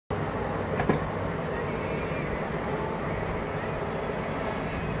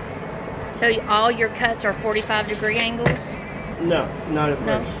So all your cuts are 45-degree angles? No, not at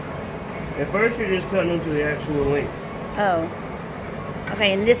No. first. At first, you're just cutting them to the actual length. Oh.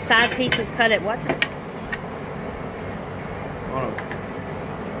 Okay, and this side piece is cut at what? Hold on.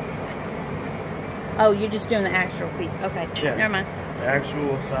 Oh, you're just doing the actual piece. Okay, Yeah. never mind. The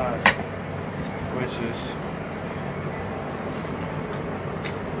actual size, which is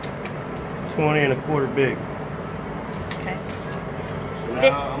 20 1/4 big. Okay. So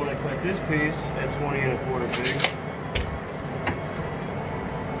now I'm going to cut this piece at 20 1/4 big.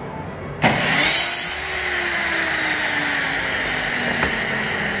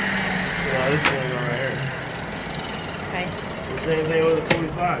 So now this is going to go right here. Okay. The same thing with the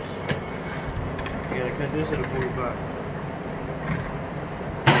 45s. You got to cut this at a 45.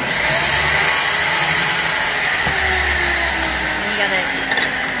 And you gotta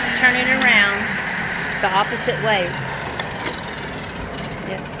turn it around the opposite way.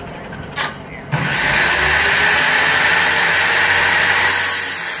 Yep.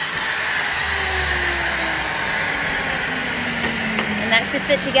 And that should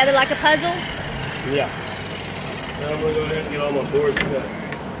fit together like a puzzle? Yeah. Now I'm going to go ahead and get all my boards cut.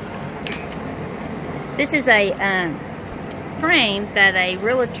 This is a frame that a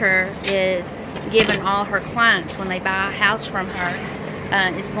realtor is giving all her clients when they buy a house from her.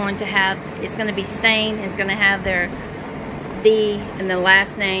 It's going to be stained. It's going to have their the and the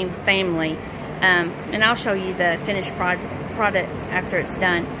last name family. And I'll show you the finished product after it's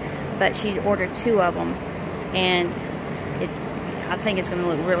done. But she ordered 2 of them, and I think it's going to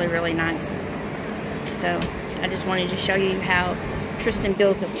look really, really nice. So I just wanted to show you how Tristan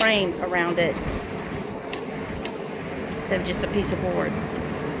builds a frame around it instead of just a piece of board.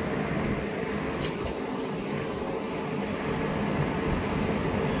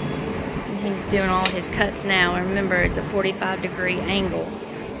 And he's doing all his cuts now. And remember, it's a 45-degree angle.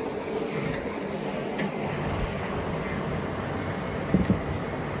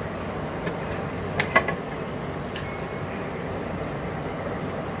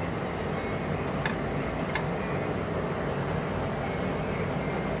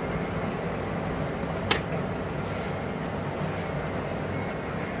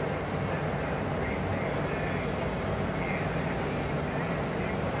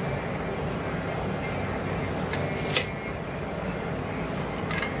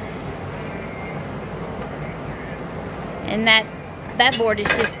 And that board is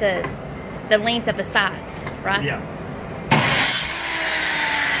just the length of the sides, right? Yeah.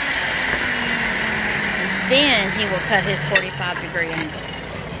 And then he will cut his 45-degree angle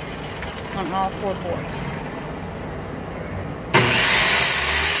on all 4 boards.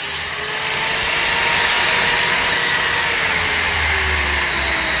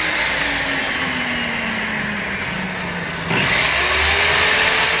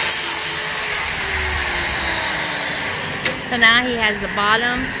 So now he has the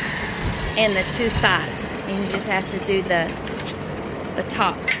bottom and the 2 sides. And he just has to do the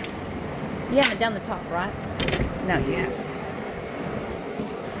top. You haven't done the top, right? No, you haven't.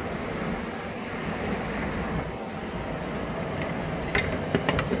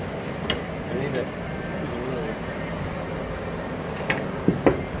 I need that.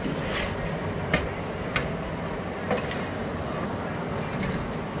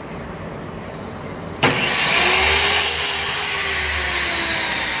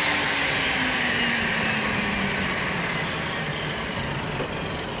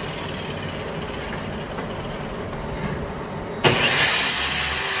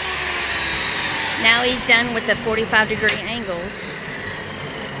 Now he's done with the 45-degree angles.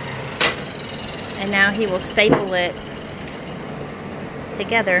 And now he will staple it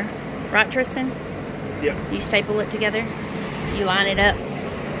together. Right, Tristan? Yep. You staple it together. You line it up.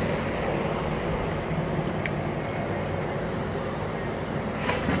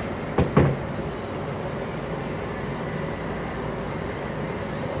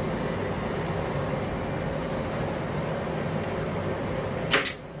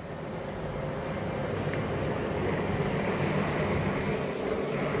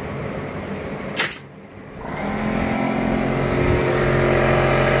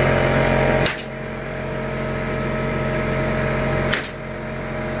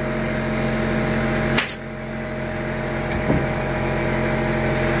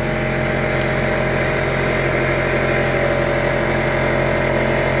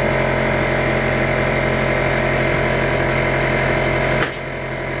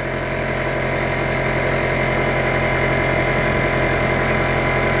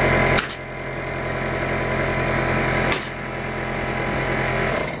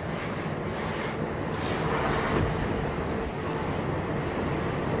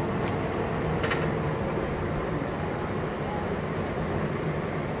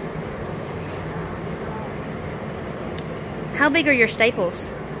 How big are your staples?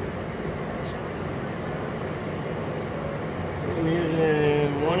 I'm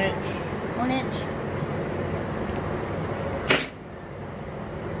using 1 inch. 1 inch.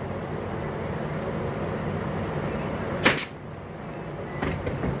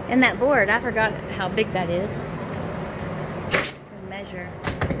 And that board, I forgot how big that is. Measure.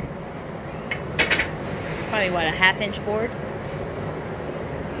 Probably what, a 1/2 inch board?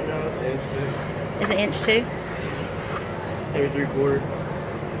 No, it's 1 inch too. Is it 1 inch too? Maybe 3/4.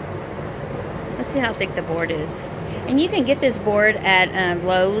 Let's see how thick the board is. And you can get this board at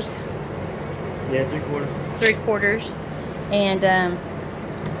Lowe's. Yeah, 3/4. 3/4. And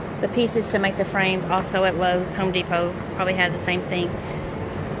the pieces to make the frame also at Lowe's. Home Depot probably has the same thing.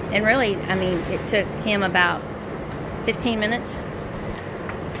 And really, I mean, it took him about 15 minutes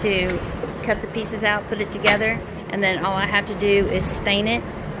to cut the pieces out, put it together, and then all I have to do is stain it.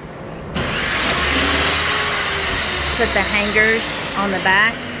 Put the hangers on the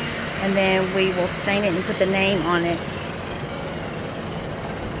back, and then we will stain it and put the name on it.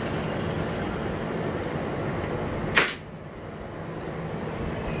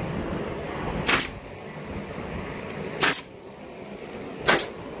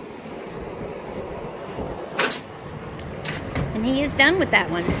 And he is done with that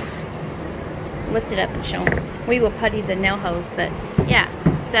one. Let's lift it up and show him. We will putty the nail holes, but yeah.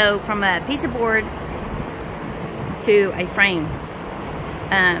 So from a piece of board to a frame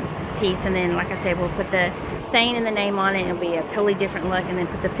piece, and then like I said, we'll put the stain and the name on it. It'll be a totally different look, and then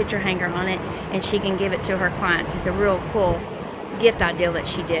put the picture hanger on it, and she can give it to her clients. It's a real cool gift idea that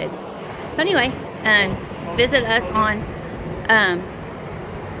she did. So anyway, visit us on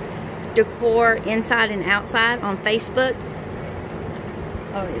Decor Inside and Outside on Facebook.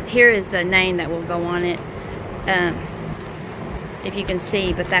 Oh, here is the name that will go on it, if you can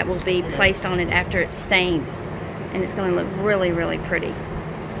see, but that will be placed on it after it's stained, and it's going to look really, really pretty.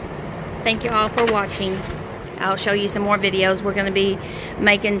 Thank you all for watching. I'll show you some more videos. We're going to be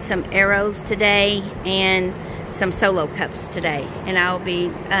making some arrows today and some solo cups today, and I'll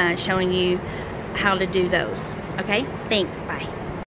be showing you how to do those. Okay, thanks, bye.